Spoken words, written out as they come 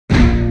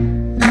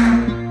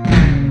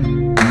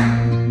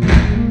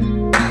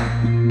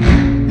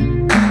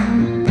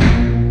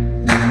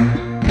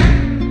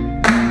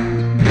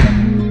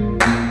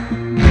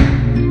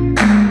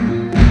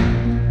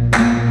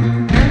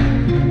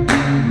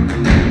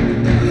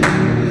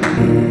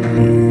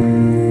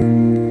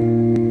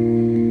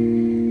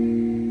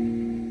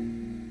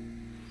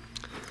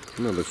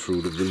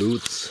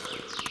glutes.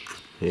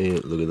 Hey,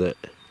 look at that.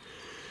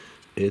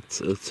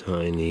 It's a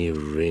tiny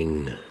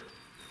ring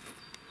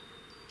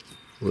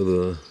with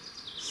a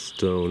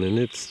stone in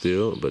it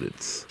still, but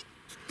it's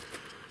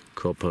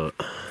copper.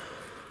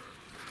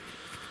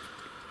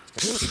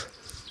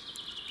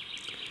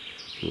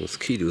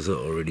 Mosquitoes are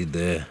already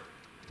there.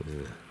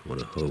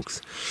 What a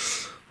hoax.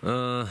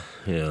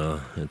 Yeah,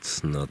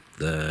 it's not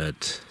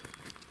that.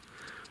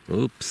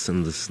 Oops,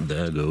 and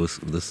there goes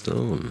the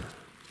stone.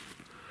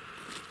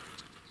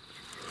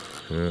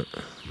 Yeah,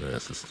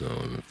 there's a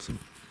stone. It's a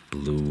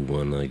blue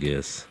one, I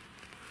guess.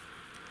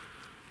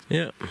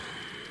 Yeah,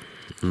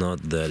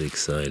 not that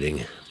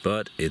exciting,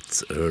 but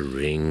it's a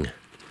ring.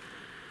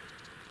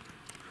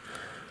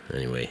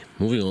 Anyway,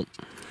 moving on.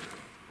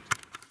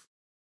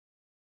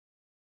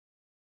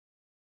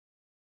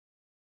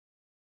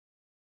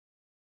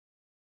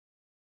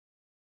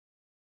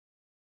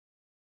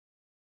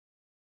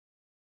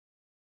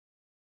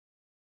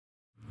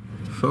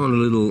 Found a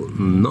little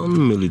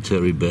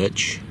non-military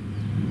badge.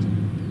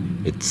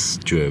 It's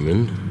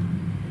German.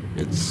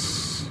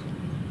 It's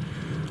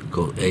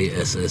called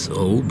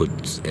ASSO, but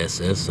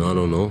SS, I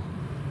don't know.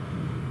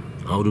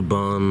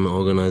 Autobahn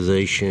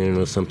organization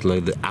or something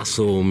like that.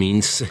 ASSO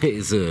means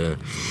is a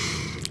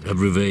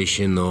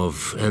abbreviation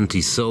of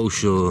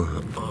antisocial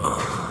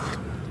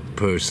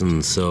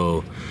person,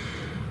 so,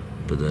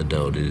 but I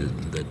doubt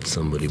that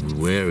somebody would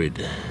wear it.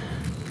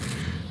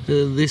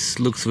 This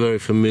looks very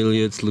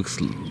familiar. It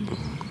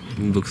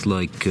looks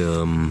like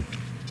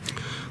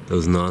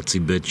those Nazi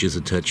badges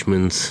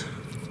attachments.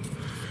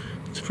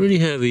 It's pretty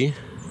heavy,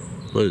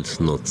 but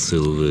it's not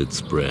silver,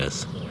 it's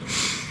brass.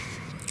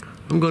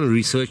 I'm gonna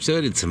research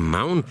that. It's a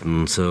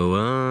mountain, so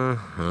I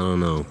don't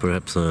know.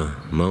 Perhaps a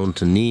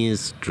mountaineer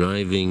is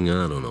driving,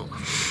 I don't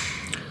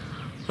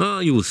know.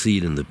 You will see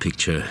it in the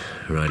picture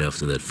right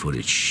after that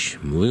footage.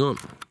 Moving on.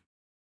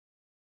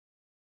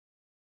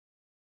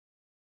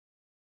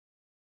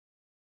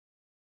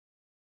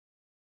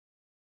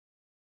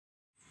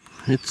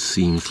 It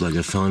seems like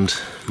I found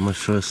my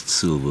first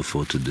silver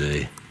for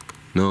today.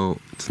 No,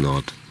 it's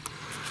not.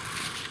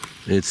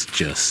 It's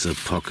just a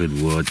pocket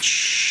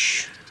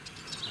watch,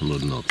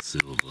 but not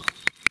silver.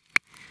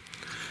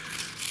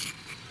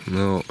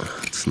 No,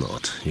 it's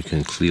not. You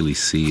can clearly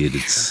see it.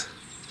 It's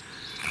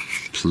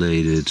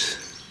plated,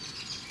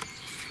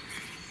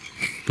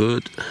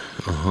 but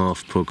a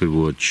half pocket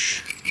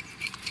watch.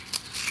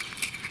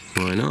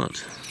 Why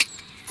not?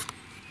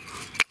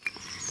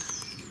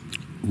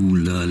 Ooh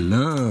la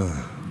la!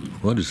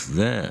 What is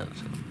that?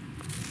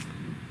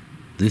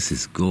 This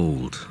is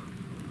gold.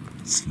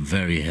 It's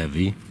very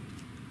heavy.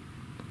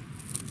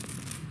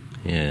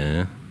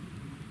 Yeah.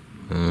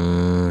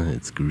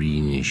 It's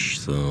greenish,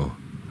 so...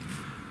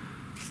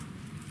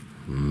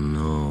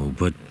 No,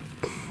 but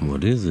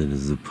what is it?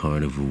 Is it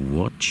part of a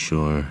watch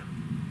or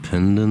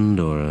pendant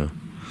or a...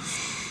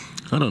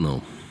 I don't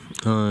know.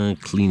 I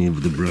clean it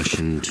with a brush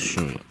and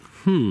show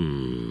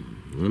you.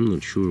 I'm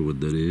not sure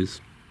what that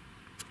is.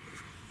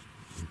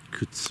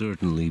 Could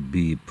certainly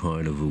be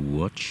part of a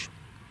watch.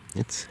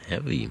 It's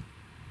heavy,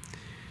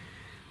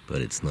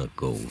 but it's not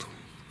gold.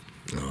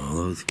 Oh,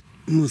 those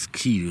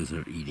mosquitoes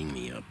are eating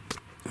me up.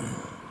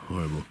 Oh,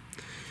 horrible.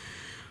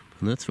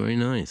 But that's very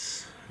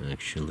nice,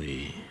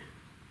 actually.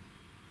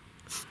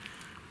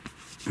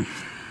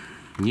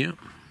 Yeah.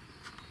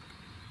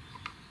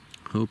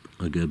 Hope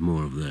I get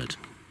more of that.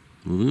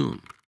 Moving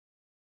on.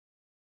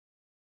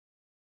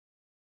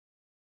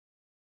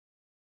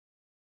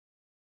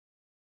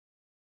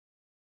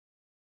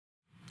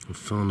 I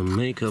found a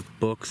makeup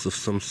box of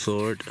some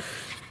sort.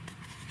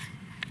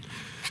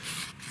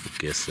 I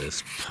guess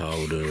there's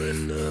powder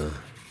and a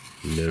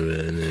mirror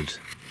in it.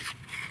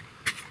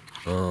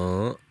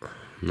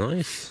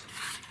 Nice.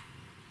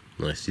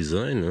 Nice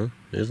design, huh?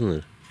 Isn't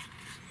it?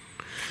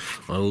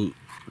 I'll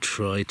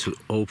try to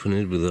open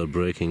it without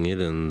breaking it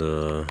and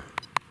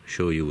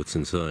show you what's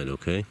inside,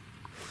 okay?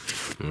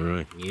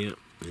 Alright, yeah,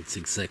 it's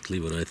exactly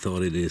what I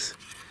thought it is.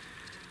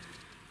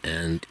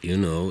 And you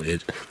know,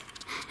 it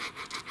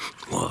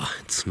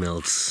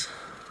smells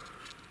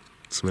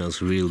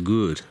real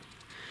good.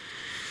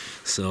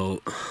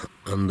 So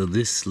under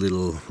this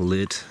little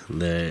lid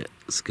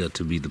there's got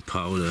to be the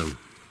powder.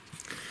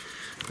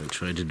 I'll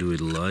try to do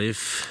it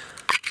live.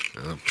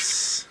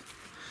 Oops.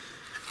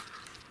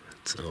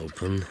 It's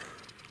open.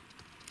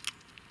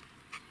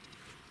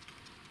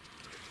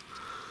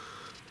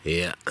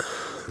 Yeah,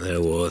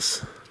 there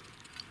was.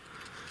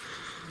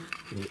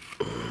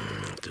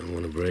 Don't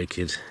want to break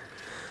it.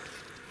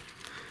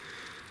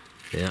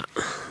 Yeah,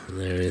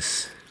 there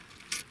is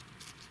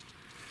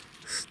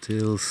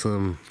still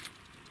some.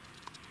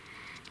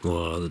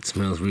 Wow, that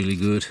smells really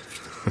good.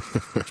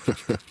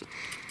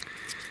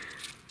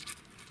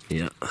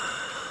 Yeah,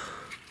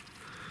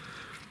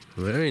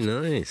 very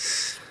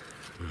nice,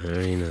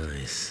 very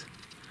nice.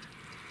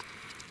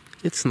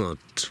 It's not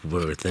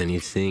worth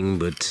anything,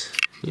 but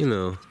you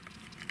know,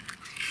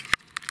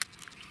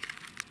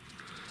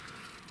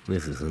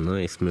 this is a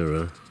nice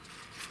mirror.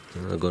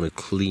 I'm gonna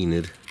clean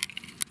it.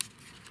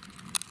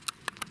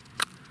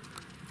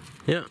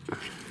 Yeah,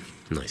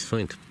 nice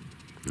find.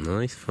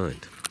 Nice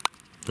find.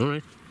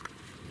 Alright,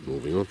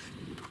 moving on.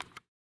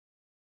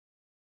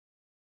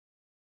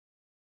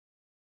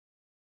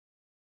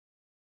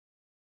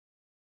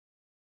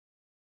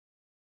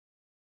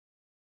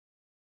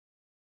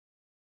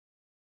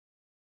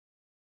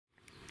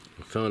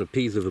 I found a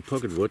piece of a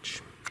pocket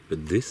watch,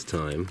 but this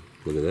time,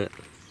 look at that.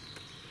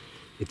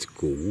 It's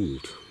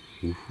gold.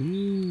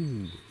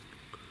 Woohoo!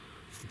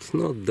 It's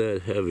not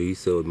that heavy,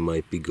 so it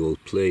might be gold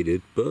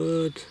plated,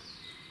 but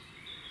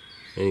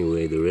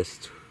anyway, the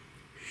rest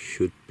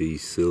should be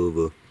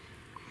silver.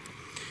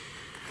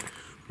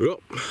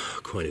 Well,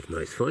 quite a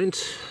nice find.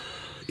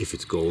 If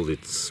it's gold,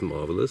 it's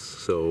marvelous.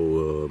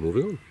 So,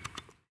 moving on.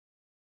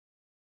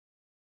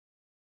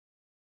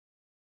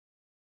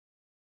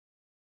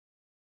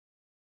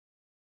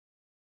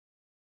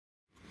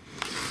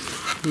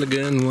 And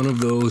again, one of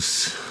those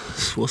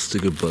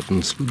swastika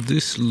buttons, but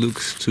this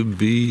looks to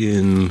be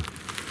in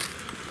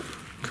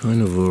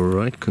kind of a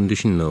right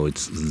condition now.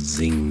 It's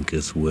zinc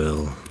as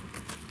well.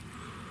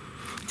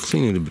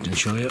 Clean it a bit and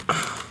show you.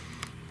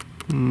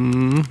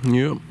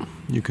 Yeah,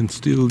 you can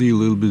still see a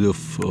little bit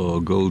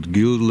of gold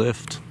gilt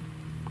left,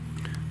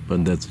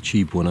 but that's a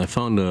cheap one. I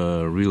found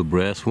a real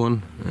brass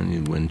one and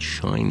it went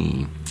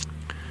shiny.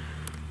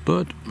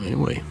 But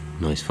anyway,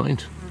 nice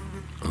find.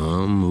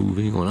 I'm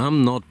moving on.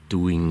 I'm not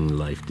doing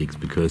live digs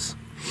because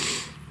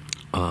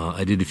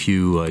I did a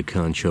few. I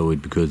can't show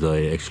it because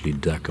I actually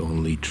dug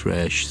only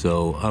trash,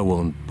 so I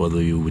won't bother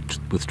you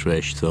with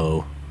trash.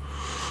 So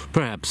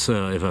perhaps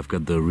if I've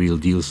got the real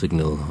deal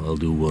signal, I'll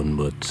do one.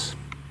 But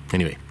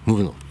anyway,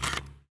 moving on.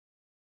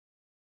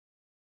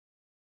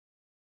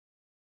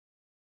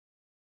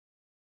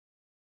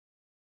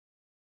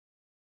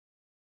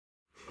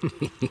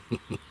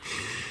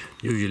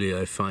 Usually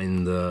I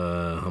find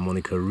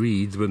harmonica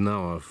reeds, but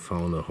now I've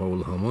found a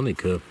whole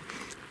harmonica.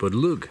 But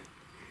look,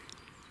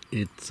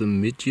 it's a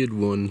midget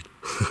one.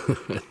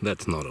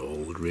 That's not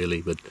old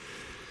really, but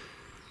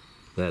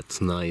that's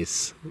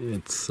nice.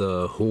 It's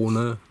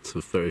Hohner. It's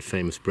a very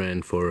famous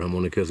brand for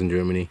harmonicas in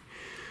Germany,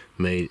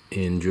 made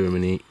in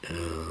Germany.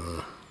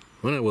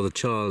 When I was a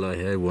child I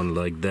had one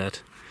like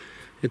that.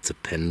 It's a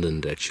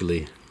pendant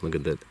actually. Look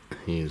at that.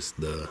 Here's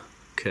the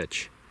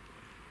catch.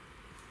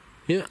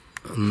 Yeah,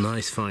 a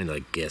nice find.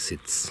 I guess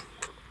it's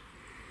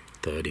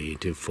 30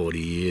 to 40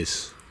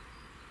 years.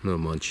 Not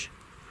much.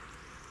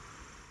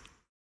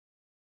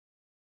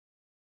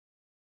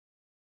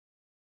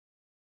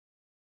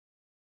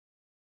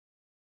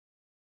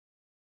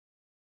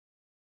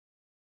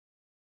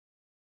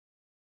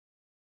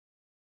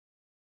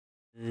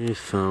 I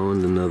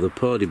found another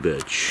party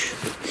badge.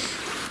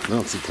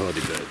 That's a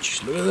party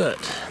badge. Look at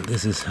that.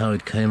 This is how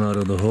it came out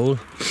of the hole.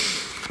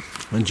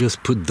 I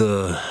just put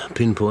the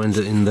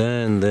pinpointer in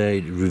there and there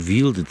it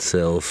revealed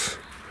itself.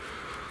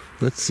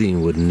 Let's see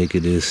what nick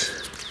it is.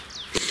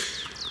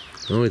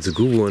 Oh, it's a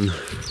good one.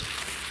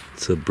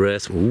 It's a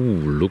brass. Ooh,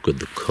 look at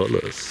the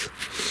colors.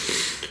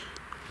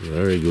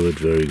 Very good,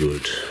 very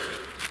good.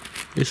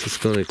 This is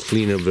gonna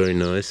clean up very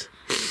nice.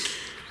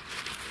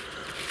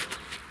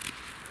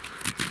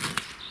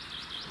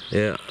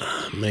 Yeah,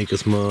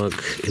 maker's mark.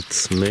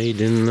 It's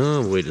made in.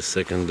 Oh, wait a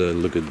second.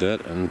 Look at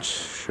that and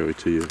show it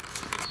to you.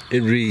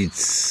 It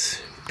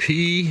reads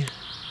P.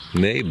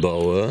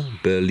 Maybauer,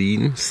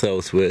 Berlin,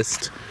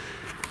 Southwest,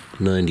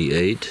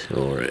 98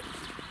 or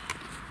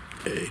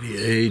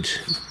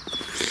 88.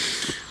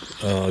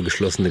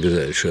 Geschlossene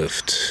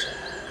Gesellschaft.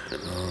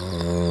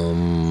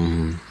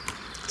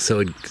 So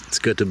it's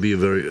got to be a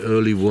very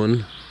early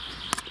one,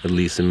 at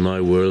least in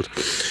my world,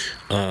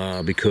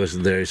 because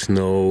there is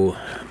no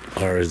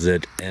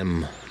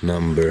RZM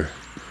number,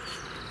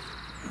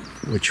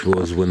 which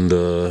was when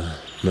the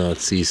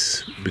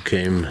Nazis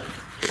became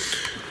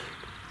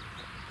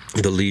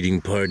the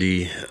leading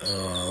party,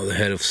 the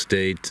head of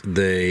state.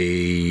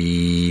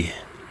 They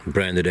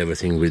branded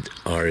everything with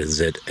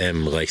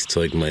RZM,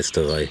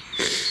 Reichszeugmeisterei.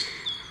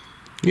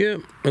 Yeah,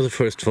 as a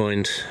first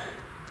find,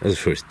 as a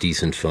first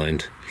decent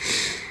find,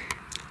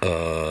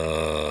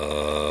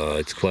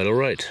 it's quite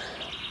alright.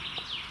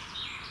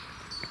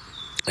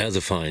 As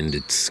a find,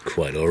 it's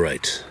quite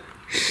alright.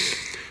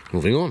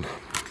 Moving on.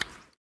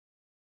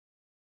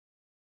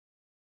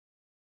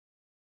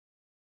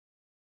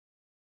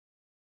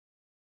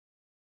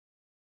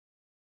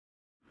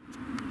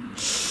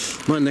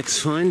 My next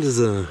find is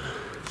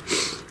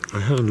I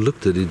haven't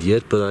looked at it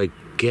yet, but I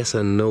guess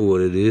I know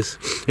what it is.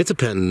 It's a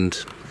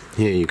pendant.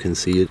 Here you can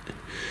see it.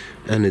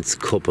 And it's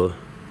copper.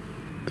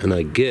 And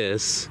I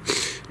guess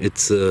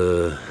it's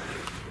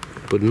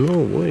but no,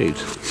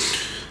 wait.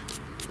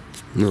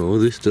 No,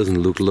 this doesn't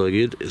look like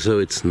it, so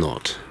it's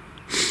not.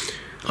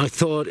 I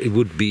thought it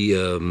would be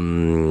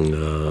Lerne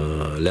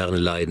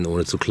leiden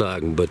ohne zu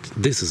klagen, but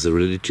this is a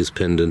religious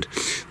pendant.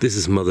 This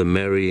is Mother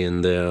Mary,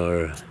 and there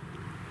are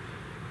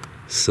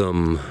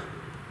some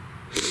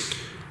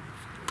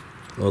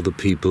other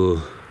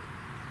people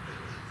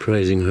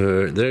praising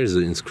her. There's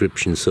an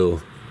inscription,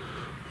 so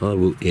I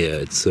will.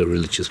 Yeah, it's a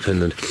religious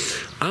pendant.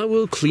 I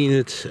will clean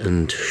it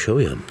and show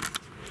you.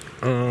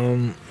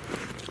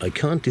 I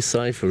can't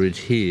decipher it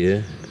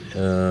here,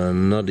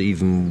 not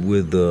even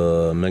with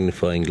the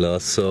magnifying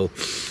glass, so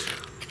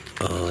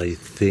I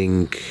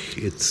think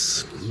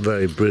it's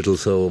very brittle,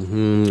 so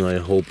I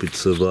hope it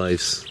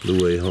survives the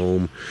way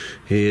home.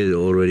 Here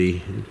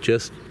already,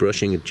 just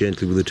brushing it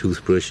gently with a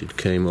toothbrush, it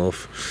came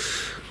off.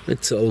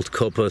 It's old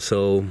copper,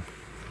 so,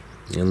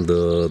 and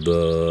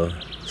the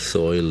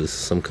soil is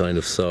some kind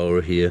of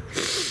sour here.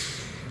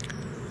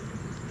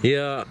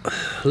 Yeah,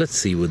 let's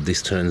see what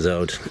this turns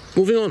out.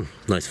 Moving on,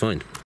 nice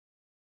find.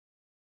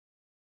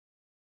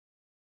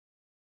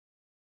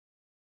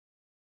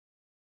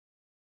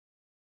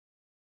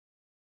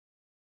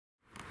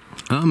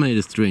 I made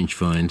a strange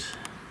find,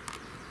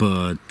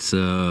 but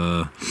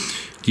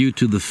due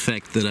to the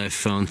fact that I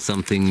found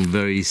something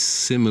very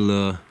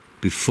similar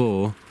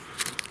before,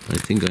 I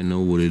think I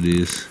know what it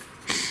is.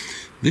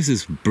 This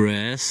is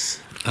brass.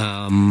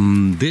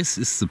 This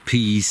is the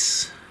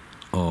piece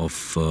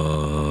of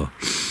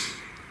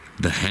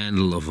the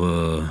handle of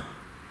a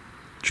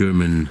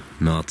German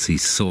Nazi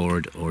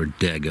sword or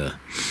dagger,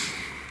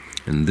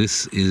 and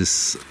this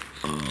is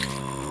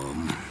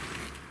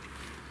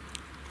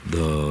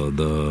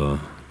the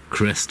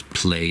crest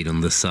plate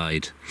on the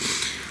side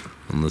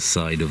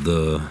of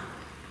the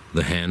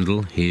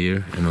handle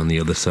here, and on the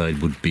other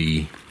side would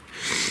be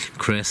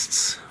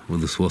crests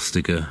with a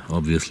swastika,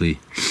 obviously.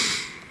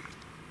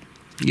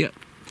 Yeah,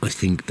 I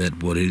think that's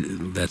what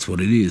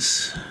it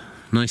is.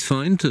 Nice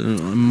find.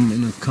 I'm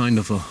in a kind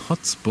of a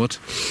hot spot.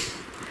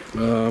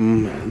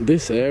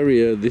 This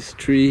area, this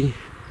tree,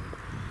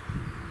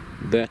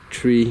 that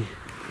tree,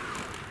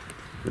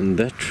 and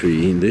that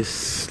tree, in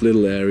this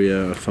little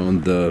area I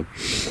found the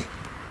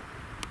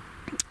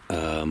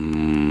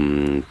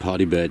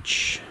party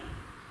badge,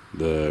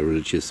 the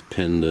religious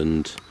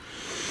pendant,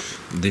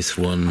 this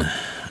one,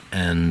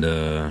 and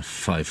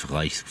 5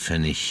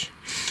 Reichspfennig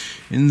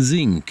in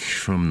zinc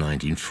from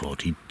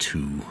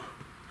 1942.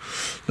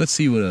 Let's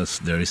see what else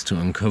there is to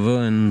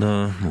uncover, and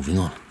moving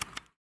on.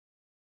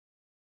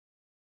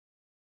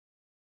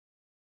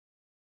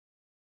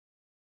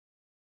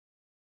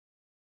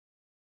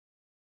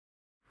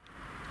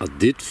 I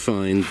did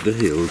find the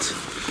hilt.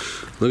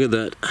 Look at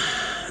that.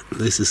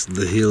 This is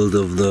the hilt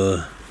of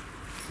the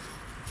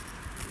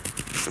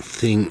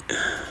thing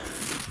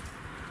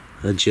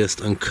I just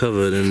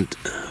uncovered, and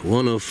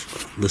one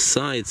of the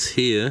sides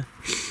here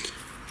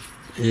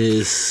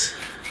is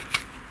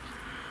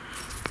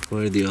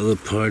where the other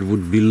part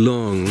would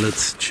belong.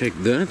 Let's check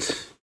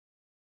that.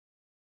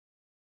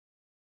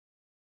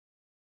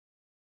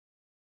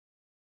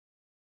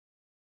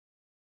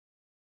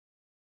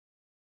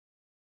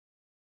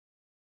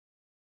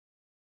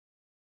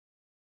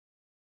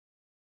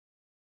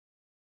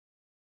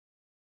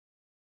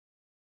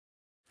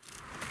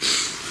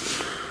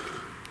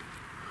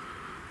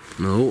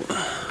 No,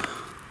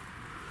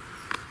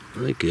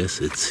 I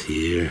guess it's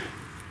here.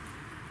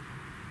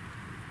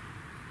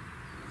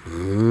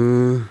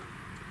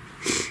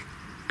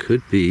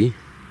 Could be,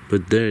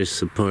 but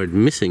there's a part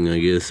missing, I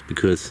guess,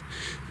 because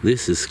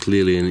this is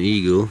clearly an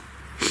eagle.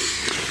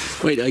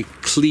 Wait, I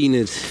clean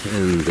it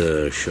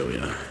and show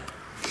you.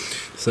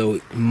 So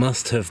it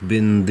must have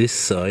been this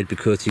side,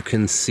 because you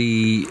can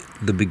see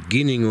the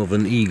beginning of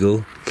an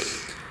eagle.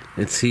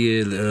 It's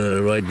here,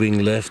 right wing,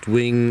 left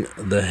wing,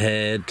 the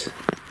head,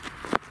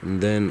 and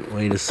then,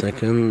 wait a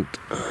second,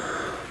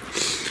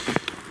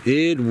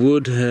 it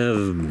would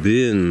have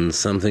been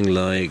something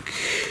like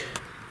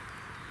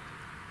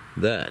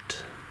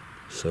that.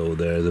 So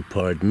there's a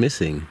part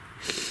missing,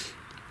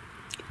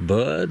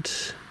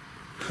 but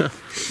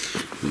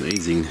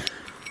amazing.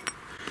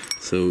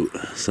 So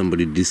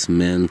somebody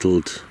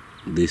dismantled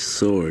this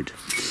sword.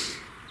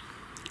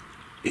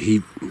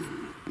 He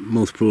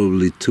most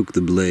probably took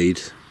the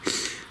blade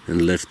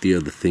and left the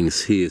other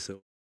things here.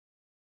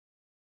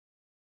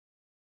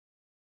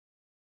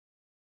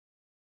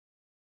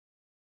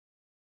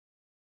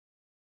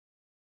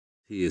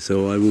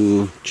 So I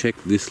will check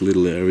this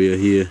little area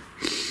here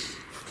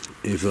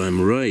if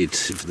I'm right,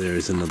 if there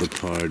is another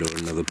part or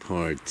another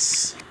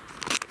parts.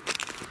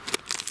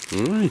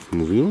 Alright,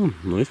 moving on.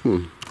 Nice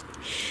one.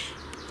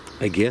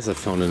 I guess I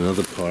found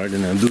another part,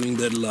 and I'm doing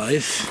that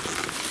live.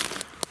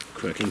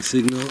 Cracking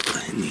signal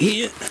in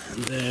here.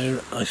 And there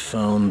I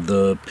found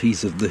the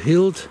piece of the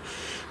hilt.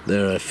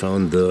 There I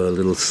found the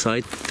little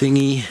sight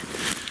thingy.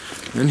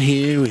 And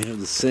here we have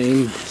the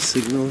same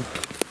signal.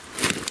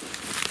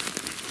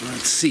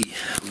 Let's see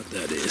what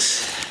that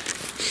is.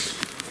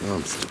 Oh,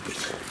 I'm stupid.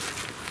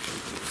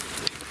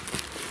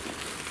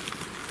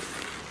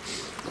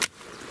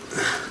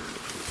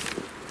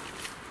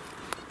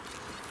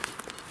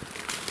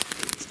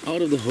 It's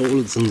out of the hole,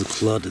 it's in the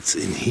clod, it's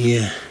in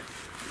here.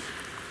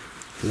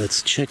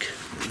 Let's check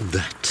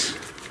that.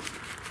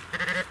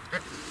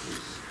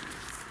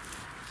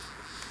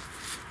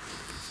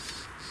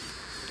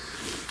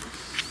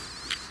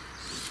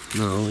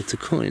 No, it's a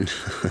coin.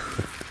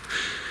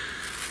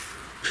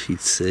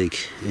 Pete's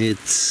sake,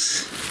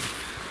 it's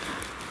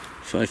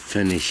 5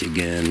 Pfennig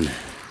again.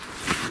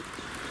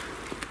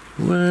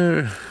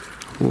 Where?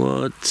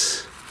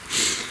 What?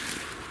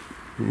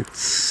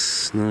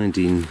 It's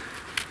 19.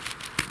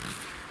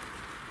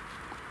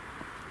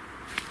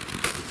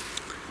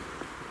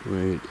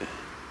 Wait.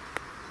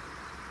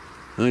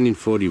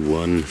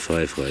 1941,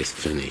 5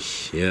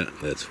 Reichspfennig. Yeah,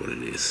 that's what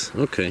it is.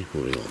 Okay,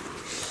 moving on.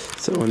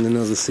 So, and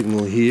another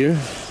signal here.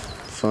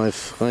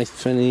 5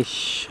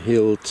 Reichspfennig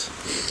hilt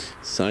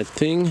side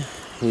thing.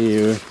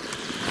 Here,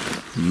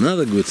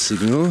 another good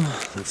signal.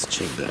 Let's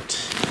check that.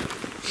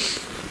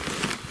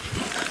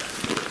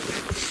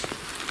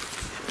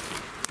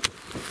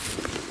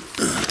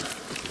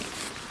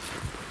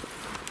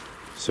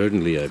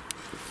 Certainly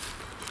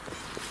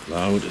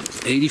loud.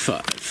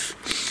 85.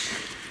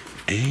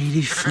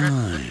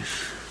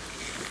 85.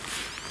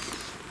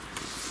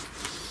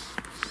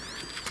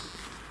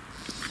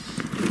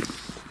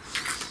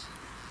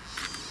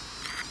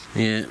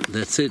 Yeah,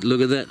 that's it.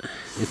 Look at that.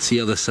 It's the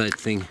other side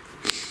thing.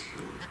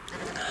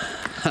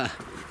 Ha!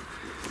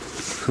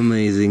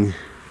 Amazing.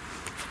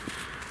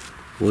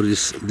 What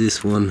is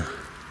this one?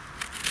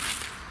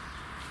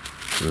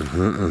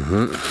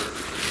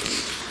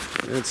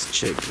 Let's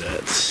check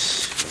that.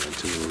 Going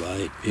to the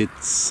right.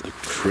 It's a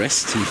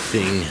cresty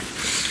thing.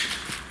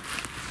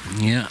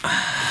 Yeah.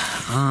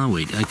 Ah,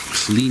 wait. I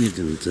clean it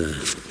and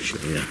show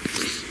you.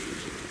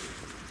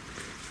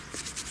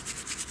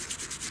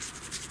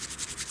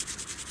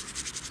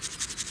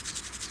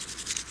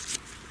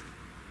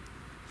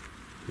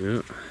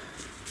 Yeah.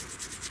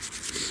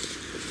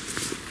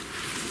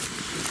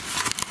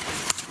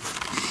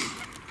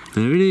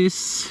 There it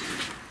is.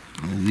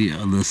 The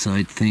other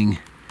side thing.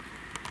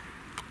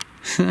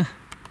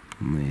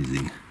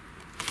 Amazing.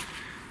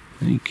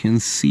 You can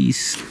see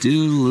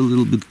still a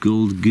little bit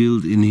gold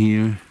gilt in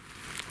here.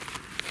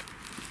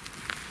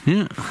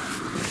 Yeah.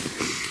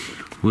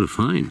 What a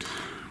find.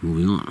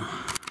 Moving on.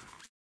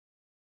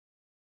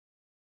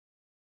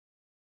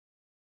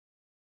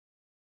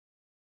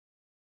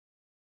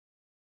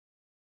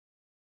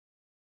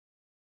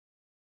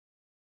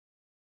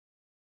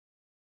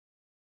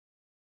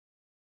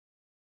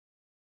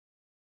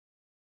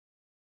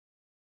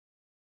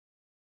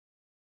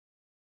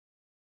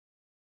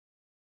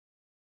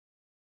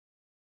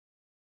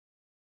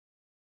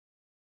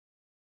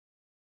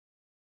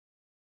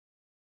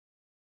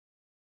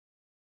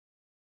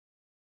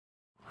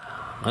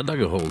 I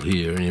dug a hole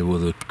here and it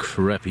was a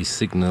crappy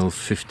signal,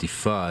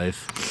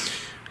 55,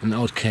 and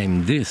out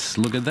came this.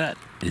 Look at that!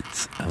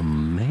 It's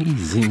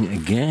amazing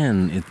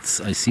again.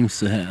 I seem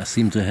to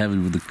have it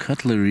with the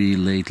cutlery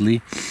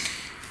lately.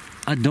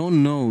 I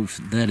don't know if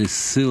that is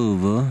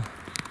silver.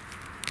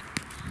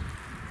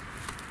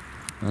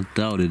 I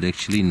doubt it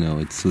actually. No,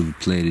 it's silver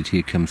plated.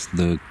 Here comes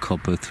the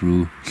copper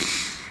through.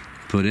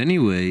 But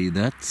anyway,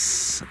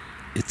 it's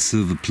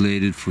silver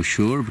plated for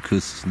sure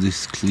because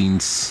this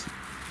cleans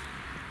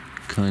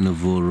kind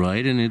of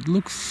alright, and it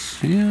looks,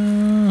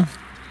 yeah,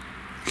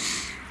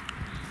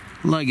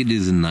 like it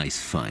is a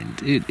nice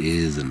find. It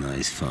is a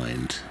nice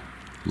find.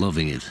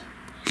 Loving it.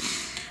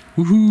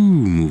 Woohoo!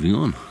 Moving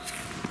on.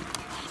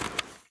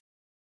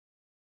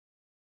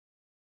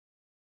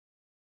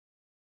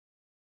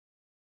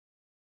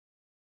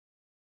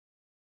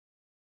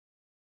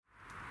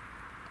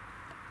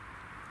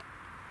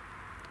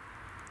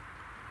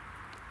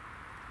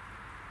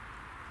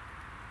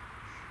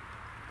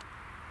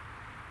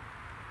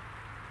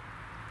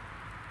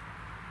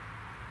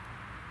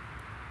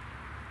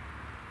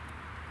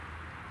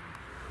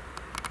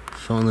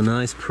 Found a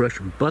nice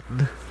pressure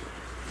button,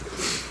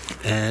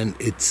 and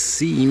it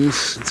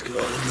seems, let's go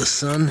out in the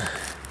sun,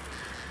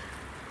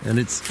 and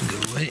it's,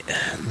 go away,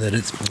 that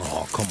it's,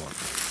 oh come on,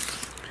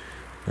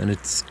 and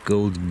it's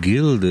gold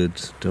gilded.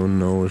 Don't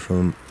know if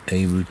I'm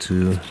able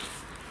to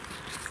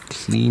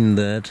clean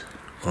that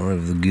or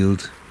if the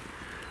gilt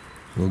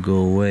will go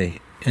away,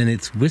 and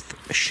it's with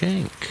a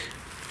shank.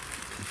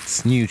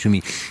 It's new to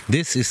me.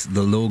 This is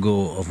the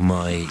logo of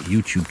my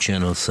YouTube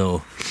channel,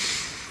 so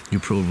you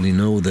probably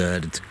know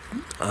that.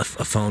 I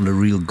found a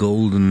real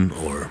golden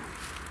or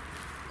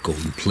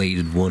golden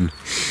plated one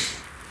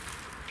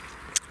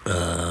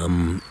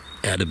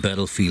at a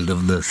battlefield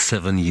of the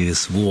 7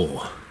 Years'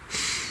 War.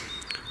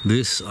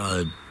 This,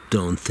 I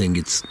don't think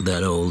it's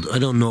that old. I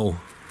don't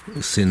know,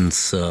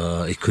 since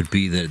it could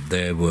be that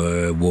they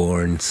were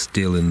worn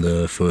still in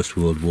the First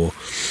World War.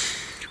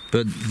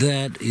 But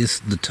that is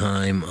the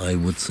time I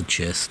would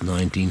suggest,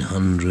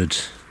 1900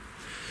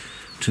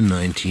 to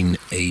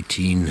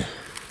 1918.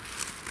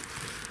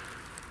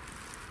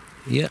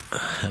 Yeah,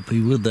 happy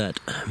with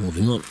that.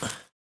 Moving on.